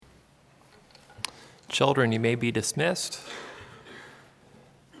Children, you may be dismissed.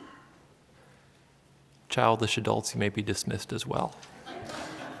 Childish adults, you may be dismissed as well.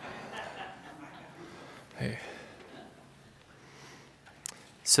 Hey.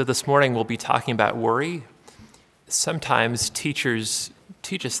 So this morning we'll be talking about worry. Sometimes teachers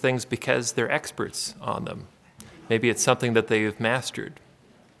teach us things because they're experts on them. Maybe it's something that they've mastered.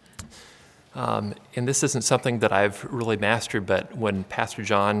 And this isn't something that I've really mastered, but when Pastor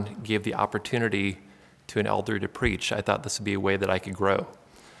John gave the opportunity to an elder to preach, I thought this would be a way that I could grow.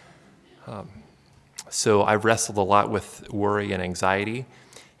 So I've wrestled a lot with worry and anxiety.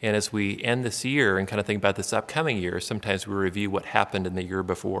 And as we end this year and kind of think about this upcoming year, sometimes we review what happened in the year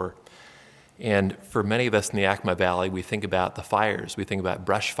before. And for many of us in the Yakima Valley, we think about the fires. We think about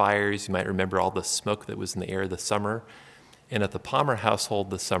brush fires. You might remember all the smoke that was in the air this summer. And at the Palmer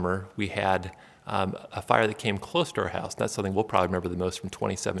household this summer, we had a fire that came close to our house. That's something we'll probably remember the most from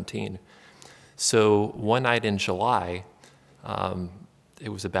 2017. So one night in July, it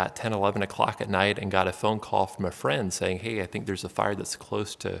was about 10, 11 o'clock at night, and got a phone call from a friend saying, hey, I think there's a fire that's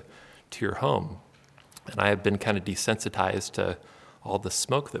close to your home. And I have been kind of desensitized to all the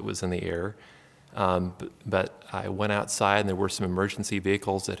smoke that was in the air. But I went outside, and there were some emergency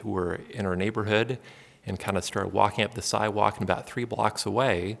vehicles that were in our neighborhood, and kind of started walking up the sidewalk. And about 3 blocks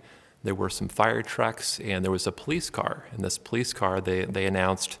away, there were some fire trucks, and there was a police car. And this police car, they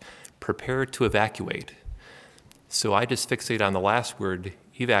announced, prepare to evacuate. So I just fixated on the last word,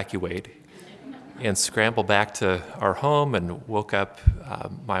 evacuate, and scrambled back to our home and woke up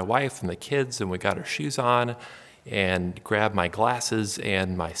my wife and the kids, and we got our shoes on and grabbed my glasses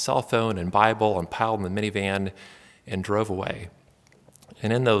and my cell phone and Bible and piled in the minivan and drove away.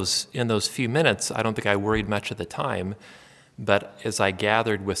 And in those few minutes, I don't think I worried much at the time, but as I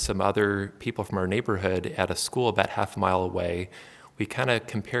gathered with some other people from our neighborhood at a school about half a mile away, we kind of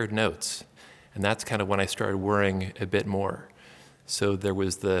compared notes. And that's kind of when I started worrying a bit more. So there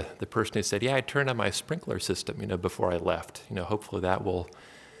was the person who said, yeah, I turned on my sprinkler system, before I left. Hopefully that will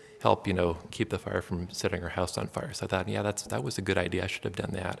help, keep the fire from setting our house on fire. So I thought, yeah, that was a good idea. I should have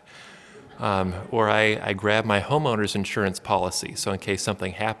done that. Or I grabbed my homeowner's insurance policy. So in case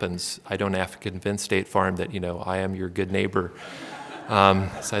something happens, I don't have to convince State Farm that, I am your good neighbor. So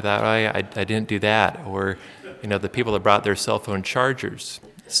I thought, I didn't do that. Or, the people that brought their cell phone chargers.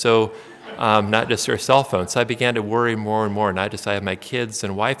 So not just their cell phones. So I began to worry more and more, not just I have my kids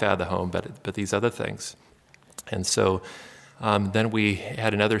and wife out of the home, but these other things. And so then we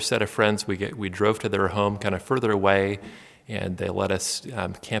had another set of friends. We drove to their home kind of further away, and they let us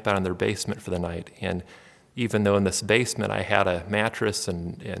camp out in their basement for the night. And even though in this basement I had a mattress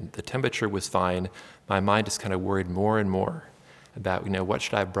and the temperature was fine, my mind just kind of worried more and more about, what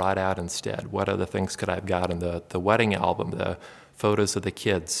should I have brought out instead? What other things could I have gotten? The wedding album, the photos of the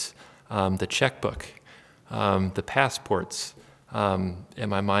kids, the checkbook, the passports, and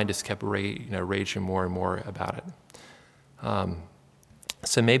my mind just kept raging more and more about it.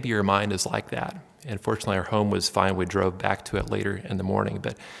 So maybe your mind is like that. And fortunately, our home was fine. We drove back to it later in the morning.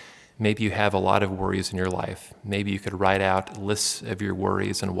 But maybe you have a lot of worries in your life. Maybe you could write out lists of your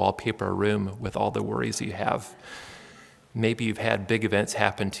worries and wallpaper a room with all the worries that you have. Maybe you've had big events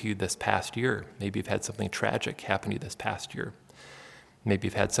happen to you this past year. Maybe you've had something tragic happen to you this past year. Maybe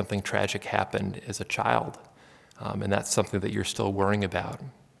you've had something tragic happen as a child, and that's something that you're still worrying about.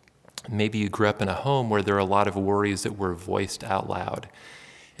 Maybe you grew up in a home where there are a lot of worries that were voiced out loud,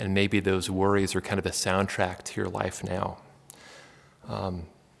 and maybe those worries are kind of a soundtrack to your life now.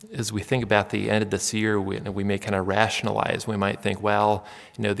 As we think about the end of this year, we may kind of rationalize. We might think, well,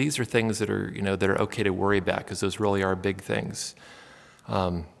 these are things that are okay to worry about because those really are big things.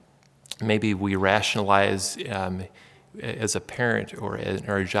 Maybe we rationalize as a parent or in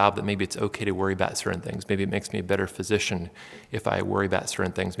our job that maybe it's okay to worry about certain things. Maybe it makes me a better physician if I worry about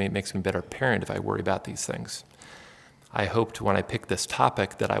certain things. Maybe it makes me a better parent if I worry about these things. I hoped when I picked this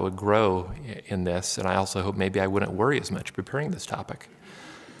topic that I would grow in this, and I also hope maybe I wouldn't worry as much preparing this topic.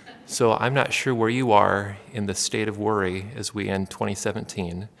 So I'm not sure where you are in the state of worry as we end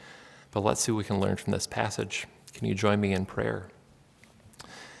 2017, but let's see what we can learn from this passage. Can you join me in prayer?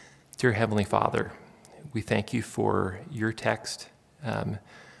 Dear Heavenly Father, we thank you for your text,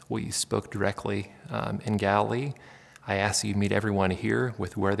 what you spoke directly in Galilee. I ask that you meet everyone here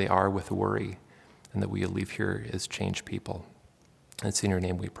with where they are with worry, and that we leave here as changed people. And it's in your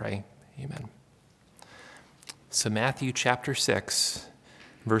name we pray. Amen. So Matthew chapter 6,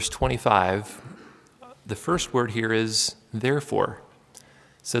 verse 25, the first word here is therefore.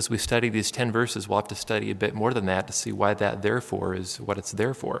 So as we study these 10 verses, we'll have to study a bit more than that to see why that therefore is what it's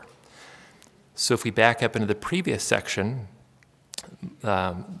there for. So if we back up into the previous section,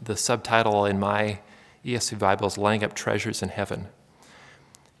 the subtitle in my ESV Bible is laying up treasures in heaven.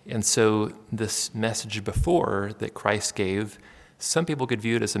 And so this message before that Christ gave, some people could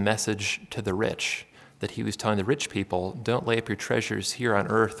view it as a message to the rich, that he was telling the rich people, don't lay up your treasures here on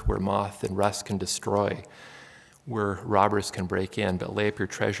earth where moth and rust can destroy, where robbers can break in, but lay up your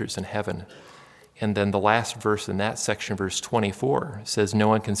treasures in heaven. And then the last verse in that section, verse 24, says, no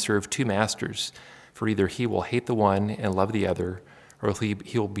one can serve two masters, for either he will hate the one and love the other, or he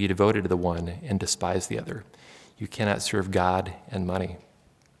will be devoted to the one and despise the other. You cannot serve God and money.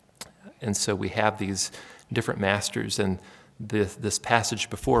 And so we have these different masters, and this passage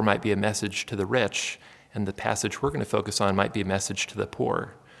before might be a message to the rich, and the passage we're going to focus on might be a message to the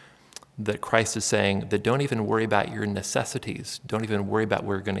poor. That Christ is saying that don't even worry about your necessities. Don't even worry about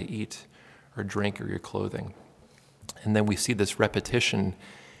where you're going to eat or drink or your clothing. And then we see this repetition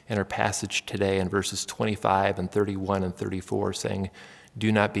in our passage today in verses 25 and 31 and 34 saying,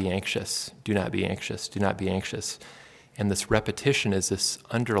 do not be anxious, do not be anxious, do not be anxious. And this repetition is this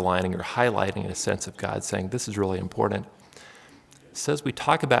underlining or highlighting in a sense of God saying, this is really important. So as we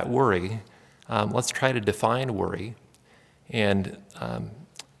talk about worry, let's try to define worry. And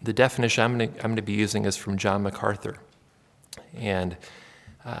the definition I'm going to be using is from John MacArthur. And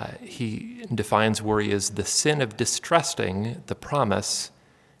he defines worry as the sin of distrusting the promise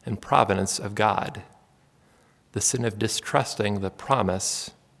and providence of God. The sin of distrusting the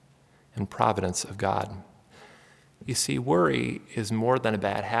promise and providence of God. You see, worry is more than a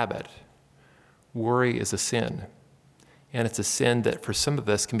bad habit. Worry is a sin. And it's a sin that for some of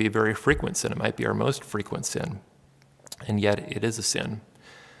us can be a very frequent sin. It might be our most frequent sin. And yet it is a sin.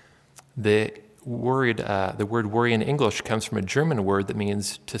 The word worry in English comes from a German word that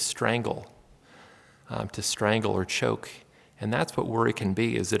means to strangle or choke. And that's what worry can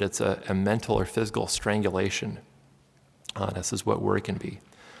be, is that it's a mental or physical strangulation on us is what worry can be.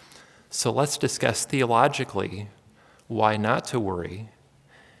 So let's discuss theologically why not to worry.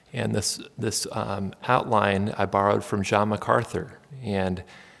 And this outline I borrowed from John MacArthur. And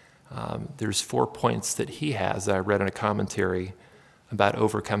there's 4 points that he has that I read in a commentary about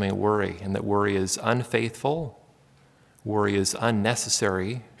overcoming worry, and that worry is unfaithful, worry is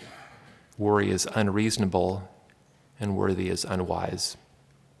unnecessary, worry is unreasonable, and worry is unwise.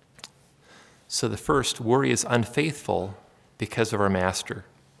 So the first, worry is unfaithful because of our master.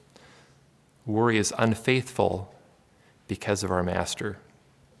 Worry is unfaithful because of our master.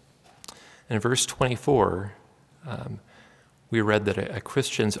 In verse 24, we read that a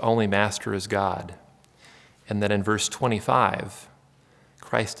Christian's only master is God. And then in verse 25,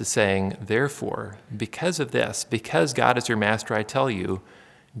 Christ is saying, therefore, because of this, because God is your master, I tell you,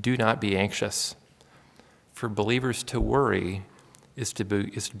 do not be anxious. For believers to worry is to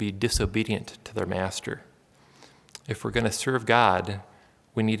be disobedient to their master. If we're going to serve God,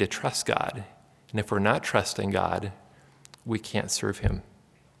 we need to trust God. And if we're not trusting God, we can't serve him.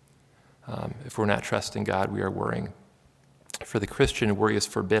 If we're not trusting God, we are worrying. For the Christian, worry is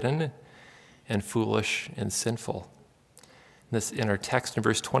forbidden and foolish and sinful. This in our text in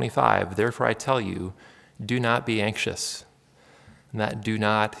verse 25, therefore I tell you, do not be anxious. And that do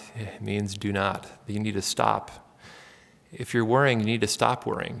not means do not. You need to stop. If you're worrying, you need to stop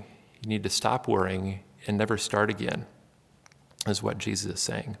worrying. You need to stop worrying and never start again, is what Jesus is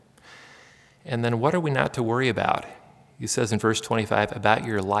saying. And then what are we not to worry about? He says in verse 25, about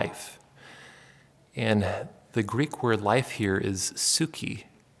your life. And the Greek word life here is psuche,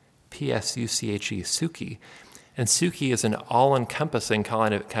 P-S-U-C-H-E, psuche. And psuche is an all-encompassing,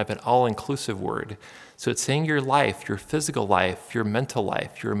 kind of an all-inclusive word. So it's saying your life, your physical life, your mental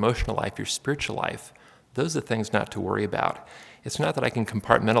life, your emotional life, your spiritual life. Those are things not to worry about. It's not that I can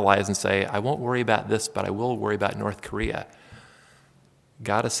compartmentalize and say, I won't worry about this, but I will worry about North Korea.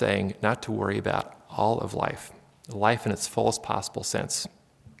 God is saying not to worry about all of life in its fullest possible sense.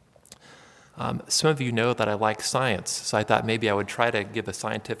 Some of you know that I like science, so I thought maybe I would try to give a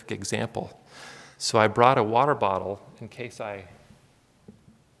scientific example. So I brought a water bottle in case I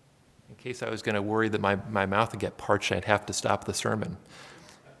was going to worry that my mouth would get parched and I'd have to stop the sermon.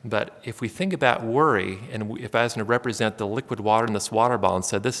 But if we think about worry, and if I was going to represent the liquid water in this water bottle and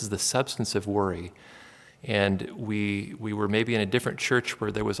said this is the substance of worry, and we were maybe in a different church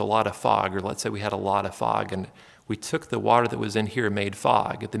where there was a lot of fog, or let's say we had a lot of fog, and we took the water that was in here and made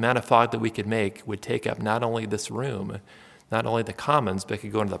fog. The amount of fog that we could make would take up not only this room, not only the commons, but it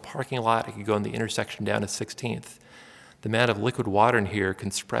could go into the parking lot, it could go in the intersection down to 16th. The amount of liquid water in here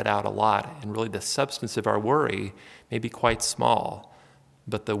can spread out a lot, and really the substance of our worry may be quite small,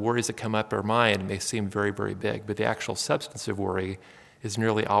 but the worries that come up in our mind may seem very, very big, but the actual substance of worry is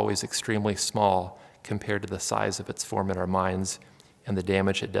nearly always extremely small compared to the size of its form in our minds and the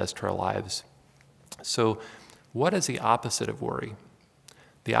damage it does to our lives. So what is the opposite of worry?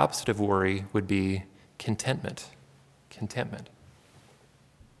 The opposite of worry would be contentment. Contentment.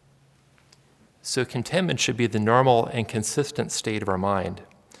 So contentment should be the normal and consistent state of our mind.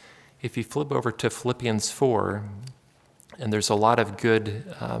 If you flip over to Philippians 4, and there's a lot of good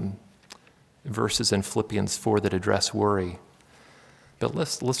verses in Philippians 4 that address worry. But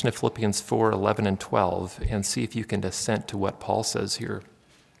let's listen to Philippians 4, 11 and 12, and see if you can assent to what Paul says here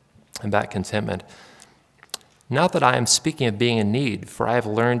about contentment. Not that I am speaking of being in need, for I have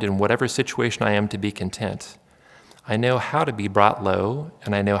learned in whatever situation I am to be content. I know how to be brought low,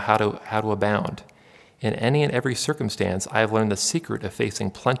 and I know how to abound. In any and every circumstance, I have learned the secret of facing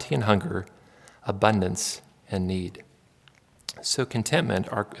plenty and hunger, abundance and need. So contentment,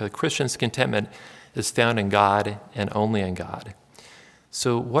 our Christian's contentment, is found in God and only in God.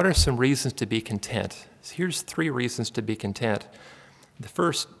 So what are some reasons to be content? Here's 3 reasons to be content. The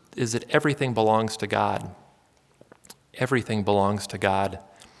first is that everything belongs to God. Everything belongs to God.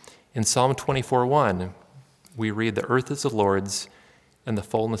 In Psalm 24:1, we read, "The earth is the Lord's and the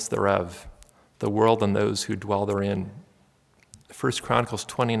fullness thereof, the world and those who dwell therein." 1 Chronicles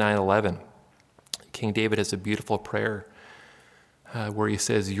 29:11, King David has a beautiful prayer where he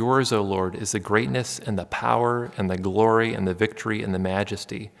says, "Yours, O Lord, is the greatness and the power and the glory and the victory and the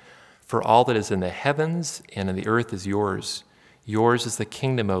majesty. For all that is in the heavens and in the earth is yours. Yours is the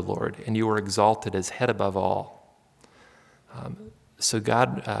kingdom, O Lord, and you are exalted as head above all." So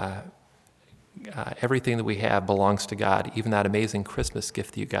God, everything that we have belongs to God. Even that amazing Christmas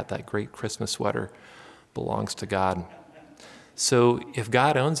gift that you got, that great Christmas sweater, belongs to God. So if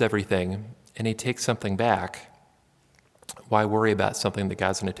God owns everything and he takes something back, why worry about something that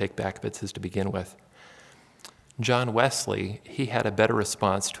God's going to take back if it's his to begin with? John Wesley, he had a better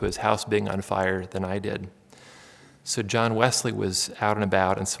response to his house being on fire than I did. So John Wesley was out and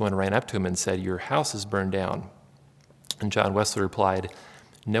about, and someone ran up to him and said, "Your house is burned down." And John Wesley replied,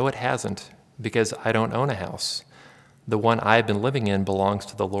 "No, it hasn't, because I don't own a house. The one I've been living in belongs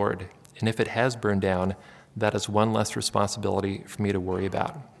to the Lord, and if it has burned down, that is one less responsibility for me to worry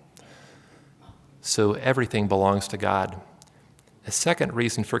about." So everything belongs to God. A second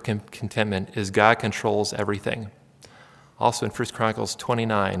reason for contentment is God controls everything. Also in 1 Chronicles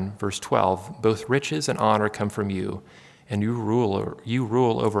 29, verse 12, "Both riches and honor come from you, and you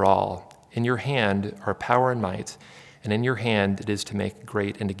rule over all. In your hand are power and might, and in your hand it is to make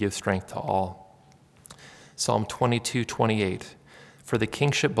great and to give strength to all." Psalm 22:28, "For the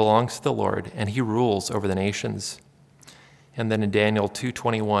kingship belongs to the Lord, and he rules over the nations." And then in Daniel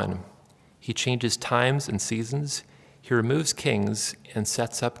 2:21, "He changes times and seasons. He removes kings and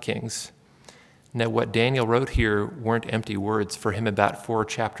sets up kings." Now, what Daniel wrote here weren't empty words. For him, about 4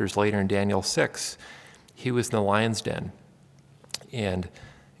 chapters later in Daniel 6, he was in the lion's den, and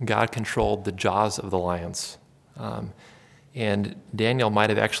God controlled the jaws of the lions. And Daniel might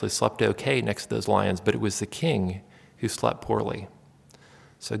have actually slept okay next to those lions, but it was the king who slept poorly.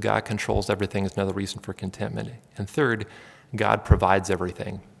 So God controls everything is another reason for contentment. And third, God provides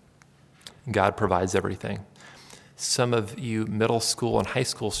everything. God provides everything. Some of you middle school and high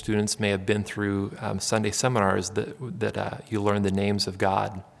school students may have been through Sunday seminars that you learn the names of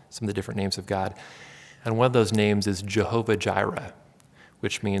God, some of the different names of God. And one of those names is Jehovah Jireh,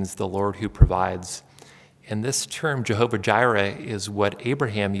 which means the Lord who provides. And this term, Jehovah Jireh, is what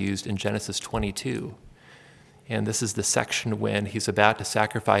Abraham used in Genesis 22. And this is the section when he's about to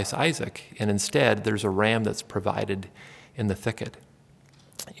sacrifice Isaac, and instead there's a ram that's provided in the thicket.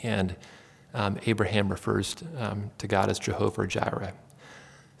 And Abraham refers to God as Jehovah Jireh.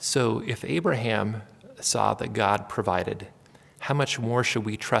 So if Abraham saw that God provided, how much more should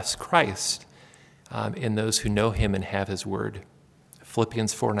we trust Christ in those who know him and have his word?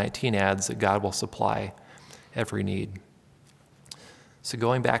 Philippians 4:19 adds that God will supply every need. So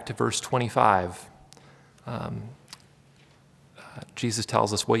going back to verse 25, Jesus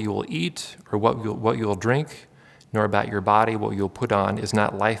tells us what you will eat or what you will drink, nor about your body what you'll put on. Is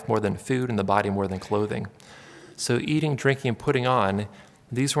not life more than food and the body more than clothing? So eating, drinking, and putting on,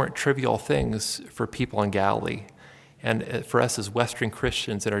 these weren't trivial things for people in Galilee. And for us as Western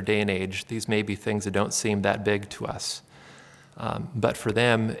Christians in our day and age, these may be things that don't seem that big to us. But for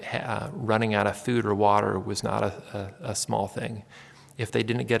them, running out of food or water was not a small thing. If they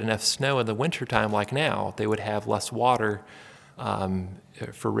didn't get enough snow in the wintertime like now, they would have less water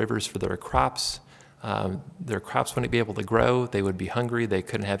for rivers for their crops. Their crops wouldn't be able to grow. They would be hungry. They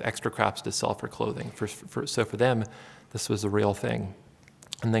couldn't have extra crops to sell for clothing. So for them, this was a real thing.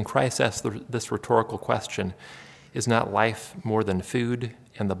 And then Christ asked this rhetorical question, is not life more than food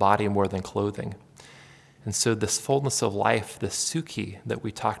and the body more than clothing? And so this fullness of life, this suki that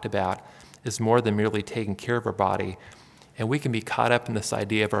we talked about, is more than merely taking care of our body. And we can be caught up in this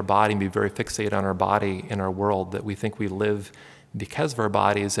idea of our body and be very fixated on our body in our world, that we think we live because of our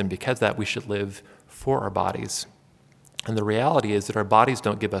bodies, and because of that we should live for our bodies. And the reality is that our bodies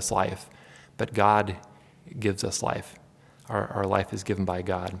don't give us life, but God gives us life. Our life is given by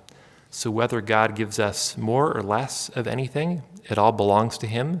God. So whether God gives us more or less of anything, it all belongs to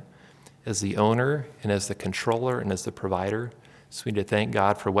him as the owner and as the controller and as the provider. So we need to thank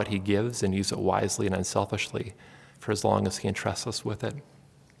God for what he gives and use it wisely and unselfishly for as long as he entrusts us with it.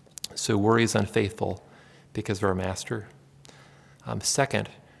 So worry is unfaithful because of our master. Second,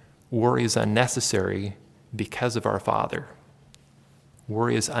 worry is unnecessary because of our Father.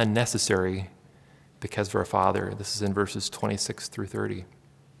 Worry is unnecessary because of our Father. This is in verses 26 through 30.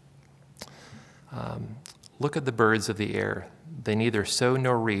 Look at the birds of the air. They neither sow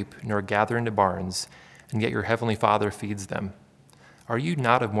nor reap nor gather into barns, and yet your heavenly Father feeds them. Are you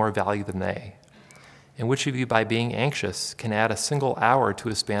not of more value than they? And which of you, by being anxious, can add a single hour to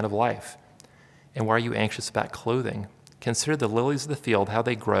his span of life? And why are you anxious about clothing? Consider the lilies of the field, how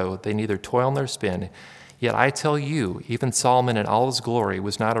they grow. They neither toil nor spin. Yet I tell you, even Solomon in all his glory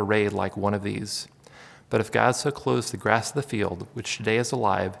was not arrayed like one of these. But if God so clothes the grass of the field, which today is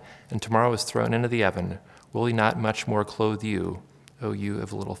alive and tomorrow is thrown into the oven, will he not much more clothe you, O you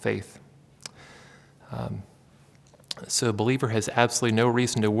of little faith? So a believer has absolutely no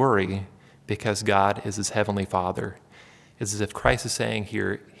reason to worry because God is his heavenly Father. It's as if Christ is saying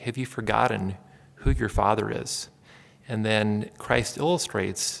here, have you forgotten who your Father is? And then Christ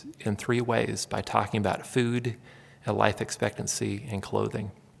illustrates in three ways by talking about food and life expectancy and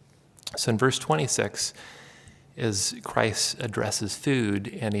clothing. So in verse 26, as Christ addresses food,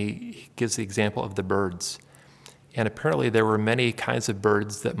 and he gives the example of the birds. And apparently there were many kinds of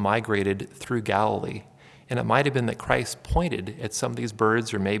birds that migrated through Galilee. And it might have been that Christ pointed at some of these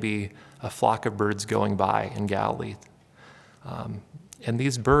birds, or maybe a flock of birds going by in Galilee. And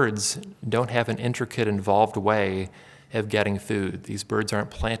these birds don't have an intricate, involved way of getting food. These birds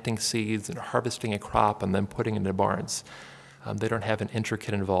aren't planting seeds and harvesting a crop and then putting it into barns. They don't have an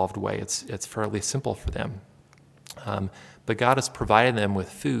intricate, involved way. It's fairly simple for them. But God has provided them with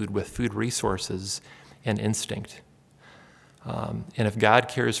food resources and instinct. And if God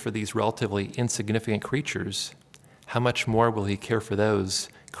cares for these relatively insignificant creatures, how much more will he care for those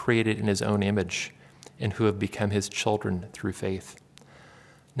created in his own image and who have become his children through faith?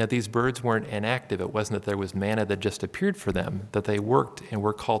 Now, these birds weren't inactive. It wasn't that there was manna that just appeared for them, that they worked and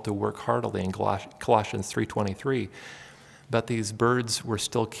were called to work heartily in Colossians 3:23. But these birds were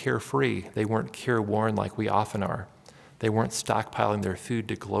still carefree. They weren't careworn like we often are. They weren't stockpiling their food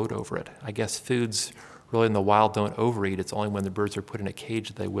to gloat over it. I guess foods really in the wild don't overeat. It's only when the birds are put in a cage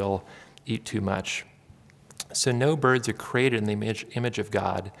that they will eat too much. So no birds are created in the image of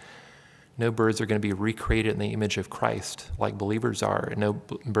God. No birds are going to be recreated in the image of Christ like believers are. And no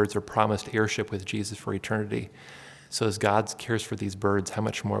birds are promised heirship with Jesus for eternity. So as God cares for these birds, how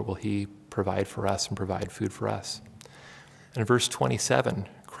much more will he provide for us and provide food for us? In verse 27,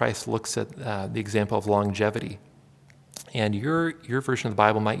 Christ looks at the example of longevity. And your version of the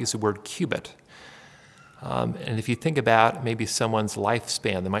Bible might use the word cubit. And if you think about maybe someone's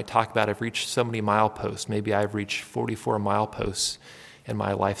lifespan, they might talk about, I've reached so many mileposts. Maybe I've reached 44 mileposts in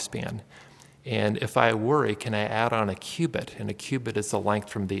my lifespan. And if I worry, can I add on a cubit? And a cubit is the length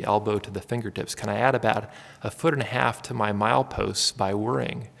from the elbow to the fingertips. Can I add about 1.5 feet to my mileposts by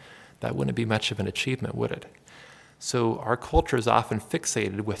worrying? That wouldn't be much of an achievement, would it? So our culture is often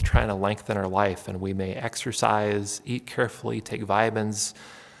fixated with trying to lengthen our life, and we may exercise, eat carefully, take vitamins,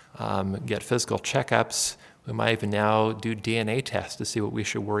 get physical checkups. We might even now do DNA tests to see what we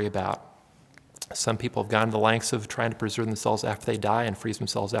should worry about. Some people have gone to the lengths of trying to preserve themselves after they die and freeze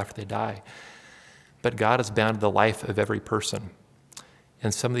themselves after they die. But God has bounded the life of every person.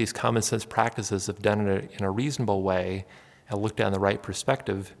 And some of these common sense practices, if done in a reasonable way and looked at in the right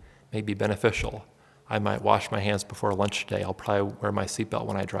perspective, may be beneficial. I might wash my hands before lunch today. I'll probably wear my seatbelt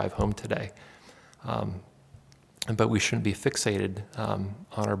when I drive home today. But we shouldn't be fixated on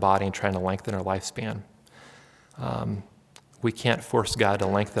our body and trying to lengthen our lifespan. We can't force God to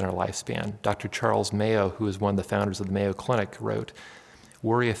lengthen our lifespan. Dr. Charles Mayo, who is one of the founders of the Mayo Clinic, wrote,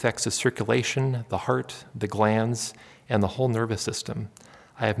 "Worry affects the circulation, the heart, the glands, and the whole nervous system.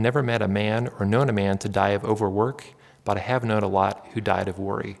 I have never met a man or known a man to die of overwork, but I have known a lot who died of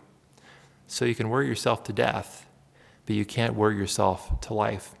worry." So you can worry yourself to death, but you can't worry yourself to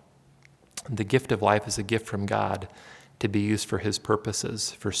life. The gift of life is a gift from God to be used for his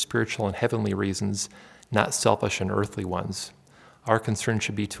purposes, for spiritual and heavenly reasons, not selfish and earthly ones. Our concern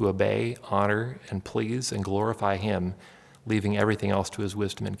should be to obey, honor, and please and glorify him, leaving everything else to his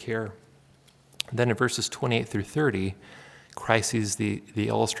wisdom and care. Then in verses 28 through 30, Christ sees the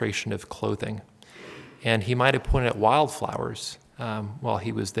illustration of clothing. And he might have pointed at wildflowers while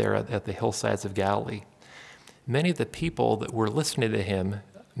he was there at the hillsides of Galilee. Many of the people that were listening to him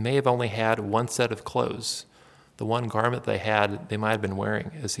may have only had one set of clothes. The one garment they had, they might have been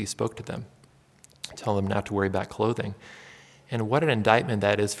wearing as he spoke to them, telling them not to worry about clothing. And what an indictment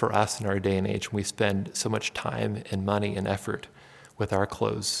that is for us in our day and age when we spend so much time and money and effort with our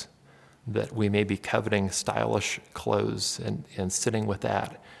clothes, that we may be coveting stylish clothes and sitting with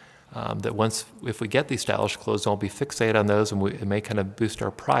that. That once, if we get these stylish clothes, we'll be fixated on those, and it may kind of boost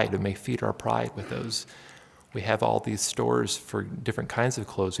our pride. It may feed our pride with those. We have all these stores for different kinds of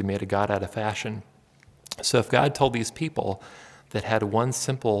clothes. We made a god out of fashion. So if God told these people that had one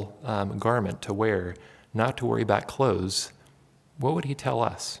simple garment to wear, not to worry about clothes, what would he tell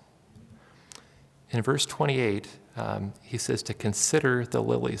us? In verse 28, he says to consider the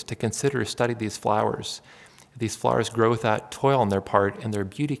lilies, to study these flowers. These flowers grow without toil on their part, and their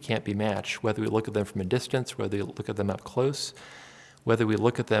beauty can't be matched, whether we look at them from a distance, whether we look at them up close, whether we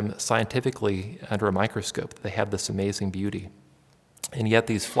look at them scientifically under a microscope. They have this amazing beauty. And yet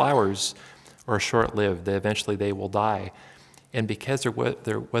these flowers are short-lived. Eventually they will die. And because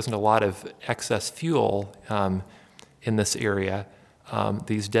there wasn't a lot of excess fuel in this area,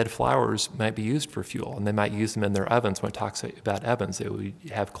 these dead flowers might be used for fuel, and they might use them in their ovens. When it talks about ovens, they would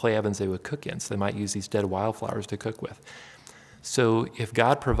have clay ovens they would cook in, so they might use these dead wildflowers to cook with. So if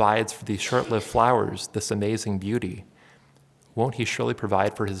God provides for these short-lived flowers this amazing beauty, won't he surely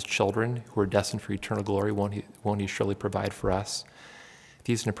provide for his children who are destined for eternal glory? Won't he surely provide for us? If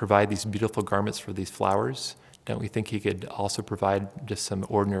he's going to provide these beautiful garments for these flowers, don't we think he could also provide just some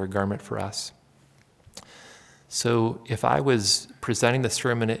ordinary garment for us? So if I was presenting the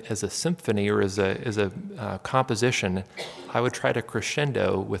sermon as a symphony or as a composition, I would try to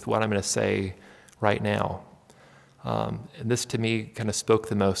crescendo with what I'm going to say right now. And this to me kind of spoke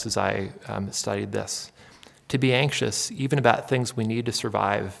the most as I studied this. To be anxious, even about things we need to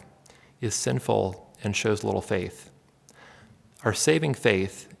survive, is sinful and shows little faith. Our saving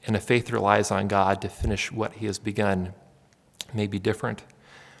faith, and a faith that relies on God to finish what he has begun, may be different.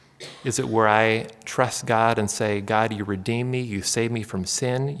 Is it where I trust God and say, God, you redeem me, you save me from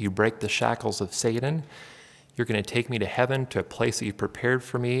sin, you break the shackles of Satan, you're going to take me to heaven, to a place that you've prepared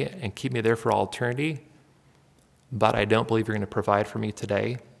for me and keep me there for all eternity, but I don't believe you're going to provide for me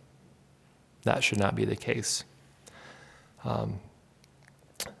today? That should not be the case. Am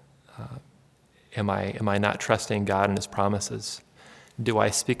I not trusting God and his promises? Do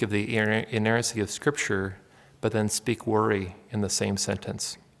I speak of the inerrancy of Scripture, but then speak worry in the same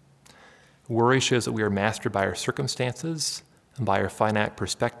sentence? Worry shows that we are mastered by our circumstances and by our finite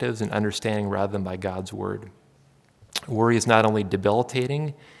perspectives and understanding rather than by God's word. Worry is not only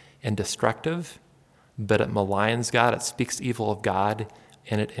debilitating and destructive, but it maligns God, it speaks evil of God,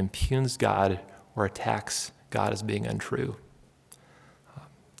 and it impugns God or attacks God as being untrue.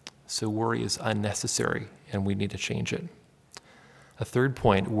 So worry is unnecessary, and we need to change it. A third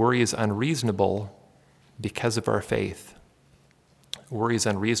point, worry is unreasonable because of our faith. Worry is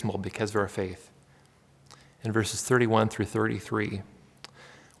unreasonable because of our faith. In verses 31 through 33,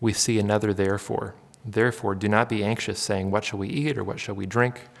 we see another therefore. Therefore, do not be anxious, saying, what shall we eat, or what shall we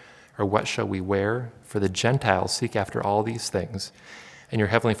drink, or what shall we wear? For the Gentiles seek after all these things, and your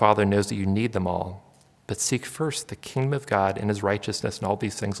heavenly Father knows that you need them all. But seek first the kingdom of God and his righteousness, and all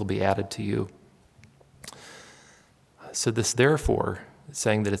these things will be added to you. So this therefore,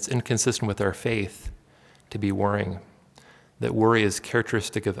 saying that it's inconsistent with our faith to be worrying, that worry is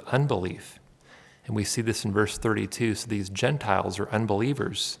characteristic of unbelief. And we see this in verse 32. So these Gentiles or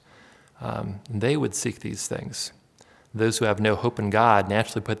unbelievers, they would seek these things. Those who have no hope in God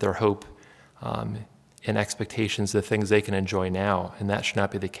naturally put their hope in expectations of things they can enjoy now, and that should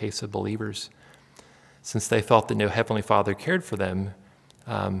not be the case of believers. Since they felt that no Heavenly Father cared for them,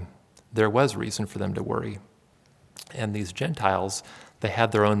 there was reason for them to worry. And these Gentiles, they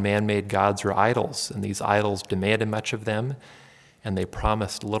had their own man-made gods or idols, and these idols demanded much of them, and they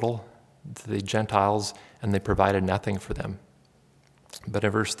promised little to the Gentiles, and they provided nothing for them. But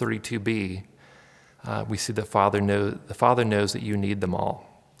in verse 32b, we see that the Father knows that you need them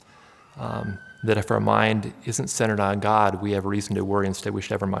all. That if our mind isn't centered on God, we have reason to worry. Instead, we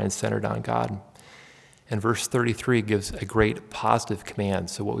should have our mind centered on God. And verse 33 gives a great positive command.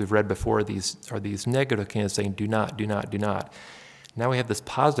 So what we've read before are these negative commands saying, do not, do not, do not. Now we have this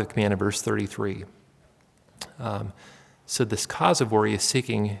positive command in verse 33. So this cause of worry is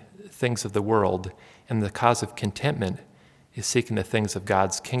seeking things of the world, and the cause of contentment is seeking the things of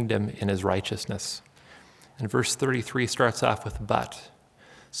God's kingdom and his righteousness. And verse 33 starts off with but.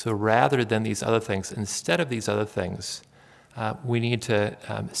 So rather than these other things, instead of these other things, we need to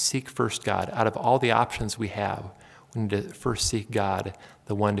seek first God. Out of all the options we have, we need to first seek God,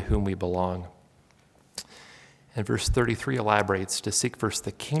 the one to whom we belong. And verse 33 elaborates to seek first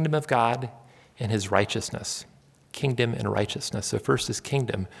the kingdom of God and his righteousness. Kingdom and righteousness. So first is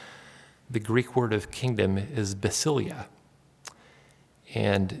kingdom. The Greek word of kingdom is basileia.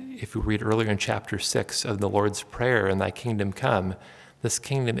 And if we read earlier in chapter 6 of the Lord's Prayer, "And thy kingdom come," this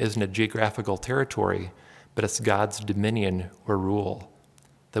kingdom isn't a geographical territory, but it's God's dominion or rule.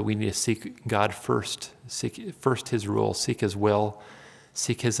 That we need to seek God first, seek first his rule, seek his will,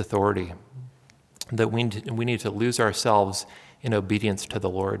 seek his authority. That we need to lose ourselves in obedience to the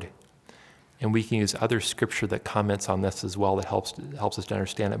Lord. And we can use other scripture that comments on this as well that helps us to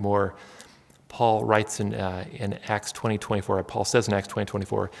understand it more. Paul writes in Acts 20:24, Paul says in Acts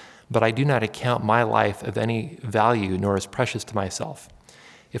 20:24, "But I do not account my life of any value, nor as precious to myself,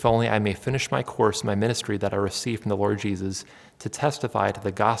 if only I may finish my course, my ministry that I received from the Lord Jesus, to testify to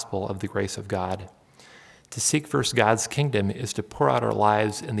the gospel of the grace of God." To seek first God's kingdom is to pour out our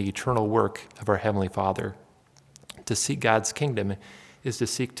lives in the eternal work of our Heavenly Father. To seek God's kingdom is to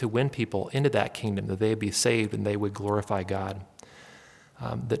seek to win people into that kingdom, that they would be saved and they would glorify God.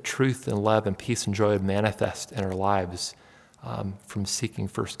 That truth and love and peace and joy would manifest in our lives from seeking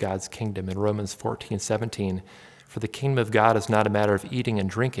first God's kingdom. In Romans 14:17, "For the kingdom of God is not a matter of eating and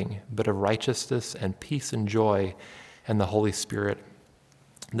drinking, but of righteousness and peace and joy and the Holy Spirit."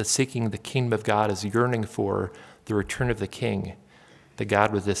 That seeking the kingdom of God is yearning for the return of the King, that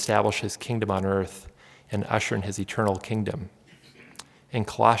God would establish his kingdom on earth and usher in his eternal kingdom. In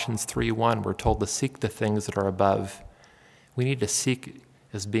Colossians 3:1, we're told to seek the things that are above. We need to seek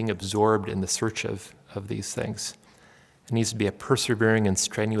as being absorbed in the search of these things. It needs to be a persevering and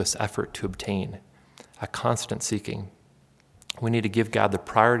strenuous effort to obtain, a constant seeking. We need to give God the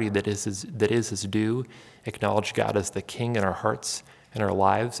priority that is his due, acknowledge God as the King in our hearts and our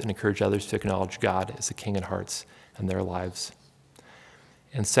lives, and encourage others to acknowledge God as the King in hearts and their lives.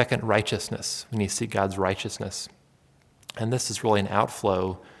 And second, righteousness. We need to seek God's righteousness. And this is really an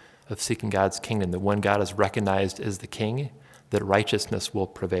outflow of seeking God's kingdom, that when God is recognized as the King, that righteousness will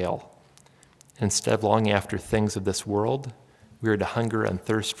prevail. Instead of longing after things of this world, we are to hunger and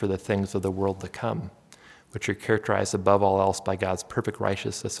thirst for the things of the world to come, which are characterized above all else by God's perfect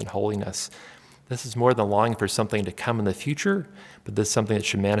righteousness and holiness. This is more than longing for something to come in the future, but this is something that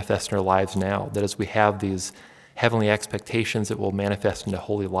should manifest in our lives now, that as we have these heavenly expectations, it will manifest into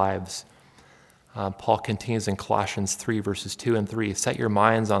holy lives. Paul continues in Colossians 3, verses 2 and 3, "Set your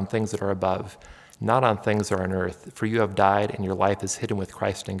minds on things that are above, not on things that are on earth, for you have died, and your life is hidden with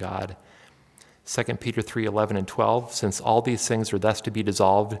Christ in God." 2 Peter 3:11 and 12, "Since all these things are thus to be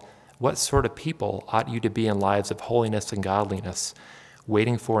dissolved, what sort of people ought you to be in lives of holiness and godliness,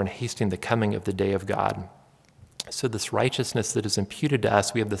 waiting for and hastening the coming of the day of God?" So this righteousness that is imputed to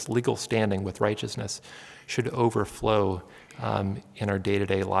us, we have this legal standing with righteousness, should overflow in our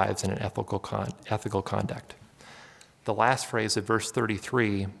day-to-day lives and in ethical conduct. The last phrase of verse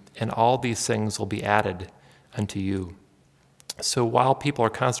 33, "And all these things will be added unto you." So while people are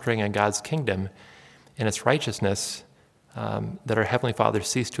concentrating on God's kingdom and its righteousness, that our Heavenly Father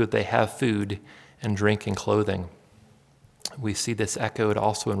sees to it they have food and drink and clothing. We see this echoed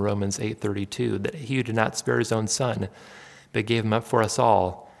also in Romans 8:32, that he who did not spare his own son, but gave him up for us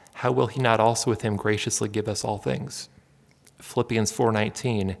all, how will he not also with him graciously give us all things? Philippians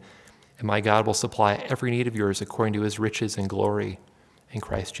 4:19, "And my God will supply every need of yours according to his riches and glory in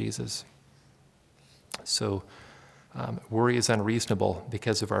Christ Jesus." So worry is unreasonable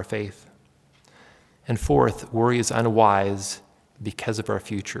because of our faith. And fourth, worry is unwise because of our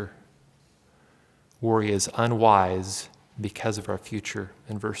future. Worry is unwise because of our future.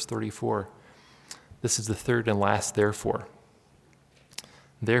 In verse 34, this is the third and last therefore.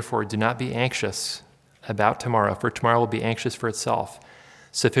 "Therefore, do not be anxious about tomorrow, for tomorrow will be anxious for itself.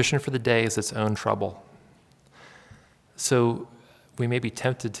 Sufficient for the day is its own trouble." So we may be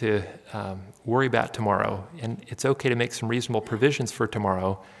tempted to worry about tomorrow, and it's okay to make some reasonable provisions for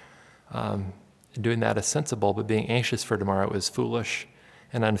tomorrow. Doing that is sensible, but being anxious for tomorrow is foolish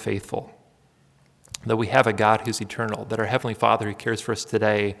and unfaithful. That we have a God who's eternal, that our Heavenly Father who cares for us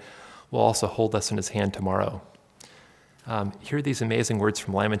today will also hold us in his hand tomorrow. Hear these amazing words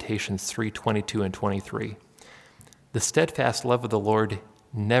from Lamentations 3:22 and 23. "The steadfast love of the Lord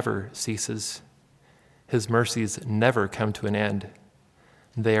never ceases. His mercies never come to an end.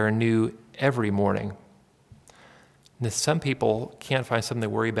 They are new every morning." Now, some people can't find something to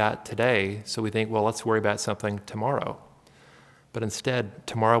worry about today, so we think, well, let's worry about something tomorrow. But instead,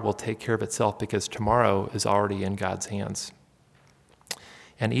 tomorrow will take care of itself because tomorrow is already in God's hands.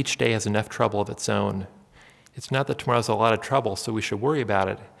 and each day has enough trouble of its own. It's not that tomorrow's a lot of trouble, so we should worry about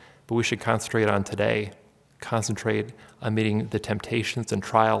it, but we should concentrate on today, concentrate on meeting the temptations and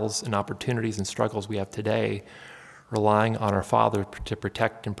trials and opportunities and struggles we have today, relying on our Father to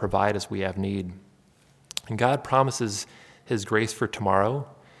protect and provide as we have need. And God promises his grace for tomorrow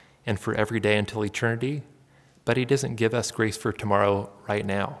and for every day until eternity, but he doesn't give us grace for tomorrow right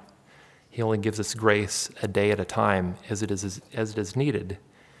now. He only gives us grace a day at a time as it is needed,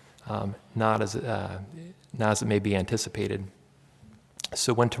 not as it may be anticipated.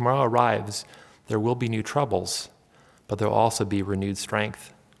 So when tomorrow arrives, there will be new troubles, but there will also be renewed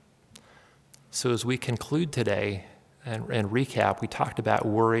strength. So as we conclude today and recap, we talked about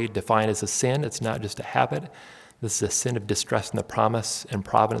worry defined as a sin. It's not just a habit. This is a sin of distrust in the promise and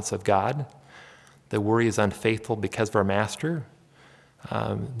providence of God. The worry is unfaithful because of our master.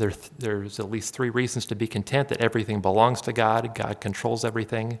 There's at least 3 reasons to be content: that everything belongs to God, God controls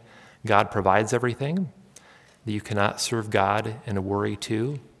everything, God provides everything, that you cannot serve God and worry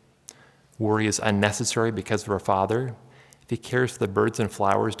too. Worry is unnecessary because of our Father. If he cares for the birds and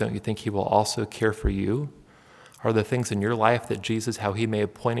flowers, don't you think he will also care for you? Are the things in your life that Jesus, how he may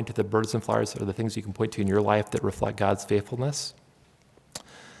have pointed to the birds and flowers, are the things you can point to in your life that reflect God's faithfulness?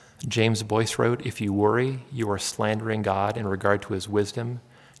 James Boyce wrote, "If you worry, you are slandering God in regard to his wisdom,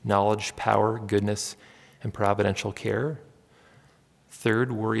 knowledge, power, goodness, and providential care."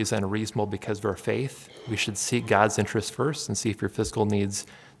 Third, worry is unreasonable because of our faith. We should seek God's interest first and see if your physical needs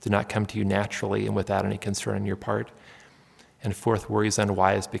do not come to you naturally and without any concern on your part. And fourth, worry is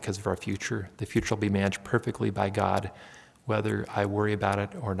unwise because of our future. The future will be managed perfectly by God, whether I worry about it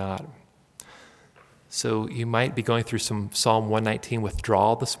or not. So you might be going through some Psalm 119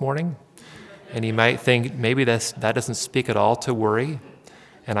 withdrawal this morning, and you might think maybe that doesn't speak at all to worry.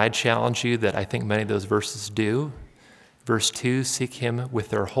 And I challenge you that I think many of those verses do. Verse 2, seek him with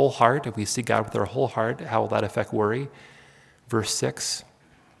their whole heart. If we seek God with our whole heart, how will that affect worry? Verse 6,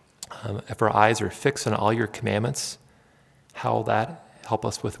 if our eyes are fixed on all your commandments, how will that help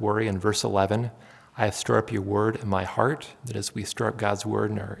us with worry? And verse 11, I have stored up your word in my heart. That as we store up God's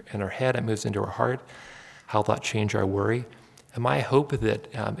word in our head, it moves into our heart. How will that change our worry? And my hope is that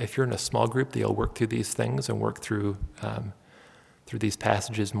if you're in a small group, that you'll work through these things and work through these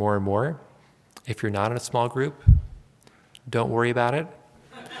passages more and more. If you're not in a small group, don't worry about it.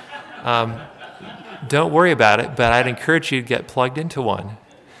 Don't worry about it, but I'd encourage you to get plugged into one.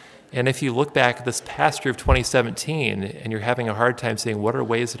 And if you look back at this past year of 2017 and you're having a hard time saying, what are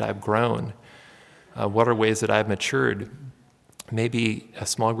ways that I've grown? What are ways that I've matured? Maybe a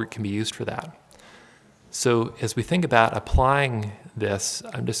small group can be used for that. So as we think about applying this,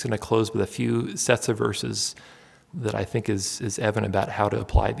 I'm just going to close with a few sets of verses that I think is evident about how to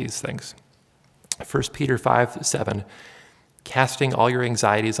apply these things. 1 Peter 5:7, casting all your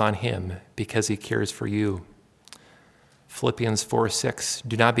anxieties on him because he cares for you. Philippians 4:6,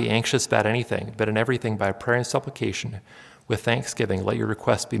 do not be anxious about anything, but in everything by prayer and supplication, with thanksgiving, let your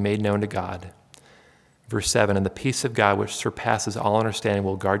requests be made known to God. Verse 7, and the peace of God, which surpasses all understanding,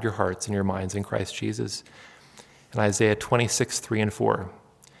 will guard your hearts and your minds in Christ Jesus. And Isaiah 26:3-4,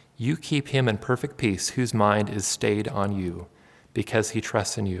 you keep him in perfect peace, whose mind is stayed on you, because he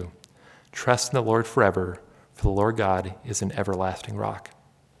trusts in you. Trust in the Lord forever, for the Lord God is an everlasting rock.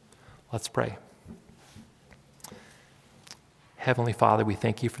 Let's pray. Heavenly Father, we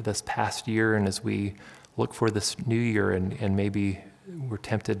thank you for this past year, and as we look for this new year and maybe we're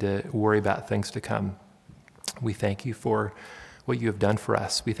tempted to worry about things to come, we thank you for what you have done for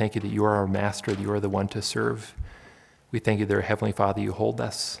us. We thank you that you are our master, that you are the one to serve. We thank you that, Heavenly Father, you hold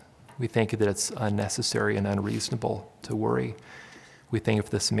us. We thank you that it's unnecessary and unreasonable to worry. We thank you for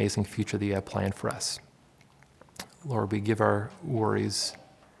this amazing future that you have planned for us. Lord, we give our worries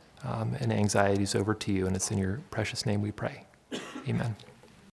and anxieties over to you, and it's in your precious name we pray. Amen.